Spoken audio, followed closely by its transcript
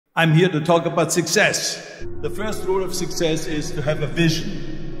I'm here to talk about success. The first rule of success is to have a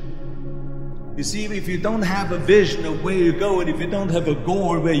vision. You see, if you don't have a vision of where you go, and if you don't have a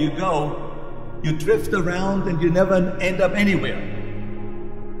goal where you go, you drift around and you never end up anywhere.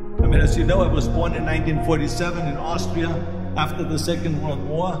 I mean, as you know, I was born in 1947 in Austria after the Second World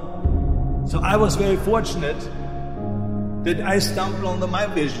War. So I was very fortunate that I stumbled onto my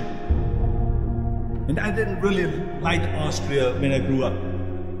vision. And I didn't really like Austria when I grew up.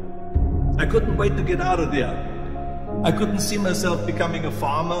 I couldn't wait to get out of there. I couldn't see myself becoming a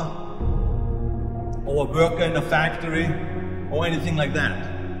farmer or a worker in a factory or anything like that.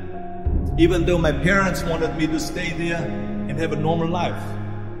 Even though my parents wanted me to stay there and have a normal life.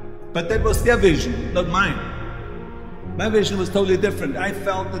 But that was their vision, not mine. My vision was totally different. I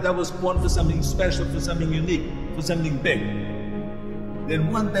felt that I was born for something special, for something unique, for something big.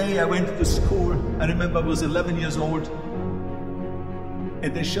 Then one day I went to school. I remember I was 11 years old.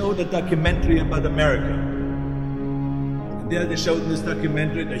 And they showed a documentary about America. And there they showed in this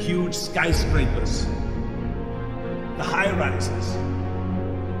documentary the huge skyscrapers, the high-rises,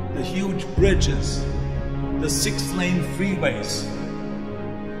 the huge bridges, the 6-lane freeways,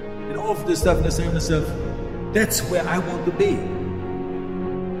 and all of this stuff. And I said to myself, that's where I want to be.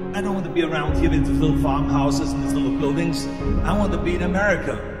 I don't want to be around here with these little farmhouses and these little buildings. I want to be in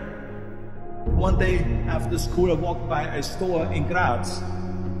America. One day after school, I walked by a store in Graz.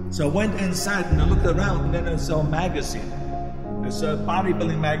 So I went inside and I looked around, and then I saw a magazine. I saw a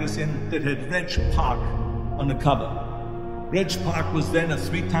bodybuilding magazine that had Reg Park on the cover. Reg Park was then a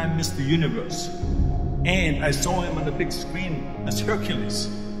 3-time Mr. Universe. And I saw him on the big screen as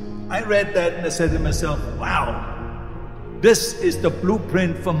Hercules. I read that and I said to myself, wow, this is the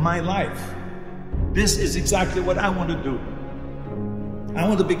blueprint for my life. This is exactly what I want to do. I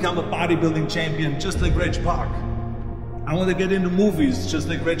want to become a bodybuilding champion just like Reg Park. I want to get into movies just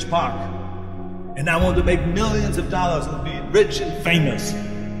like Reg Park. And I want to make millions of dollars and be rich and famous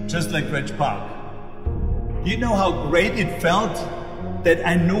just like Reg Park. Do you know how great it felt that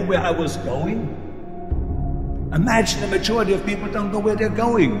I knew where I was going? Imagine the majority of people don't know where they're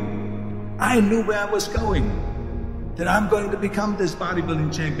going. I knew where I was going. That I'm going to become this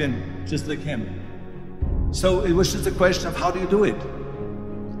bodybuilding champion just like him. So it was just a question of how do you do it?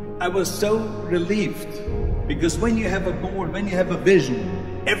 I was so relieved because when you have a goal, when you have a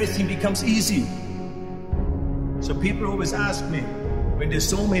vision, everything becomes easy. So people always ask me, when they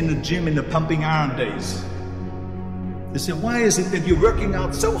saw me in the gym in the pumping iron days, they said, why is it that you're working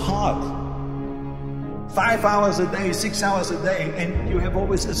out so hard? 5 hours a day, 6 hours a day, and you have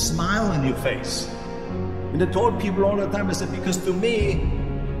always a smile on your face. And I told people all the time, I said, because to me,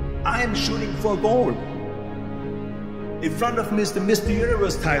 I am shooting for a goal. In front of me is the Mr.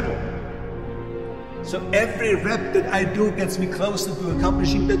 Universe title. So every rep that I do gets me closer to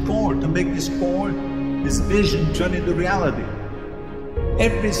accomplishing that goal, to make this goal, this vision turn into reality.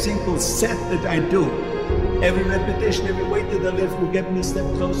 Every single set that I do, every repetition, every weight that I lift will get me a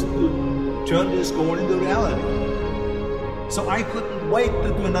step closer to turn this goal into reality. So I couldn't wait to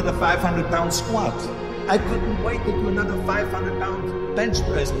do another 500-pound squat. I couldn't wait to do another 500-pound bench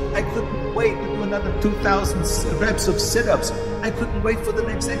press. I couldn't wait to do another 2,000 reps of sit-ups. I couldn't wait for the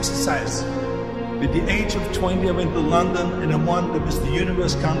next exercise. At the age of 20, I went to London and I won the Mr.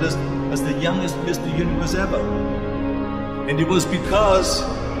 Universe contest as the youngest Mr. Universe ever. And it was because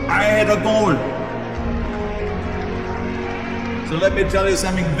I had a goal. So let me tell you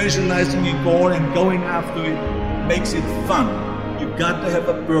something, visualizing your goal and going after it makes it fun. You've got to have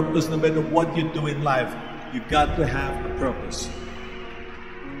a purpose no matter what you do in life. You've got to have a purpose.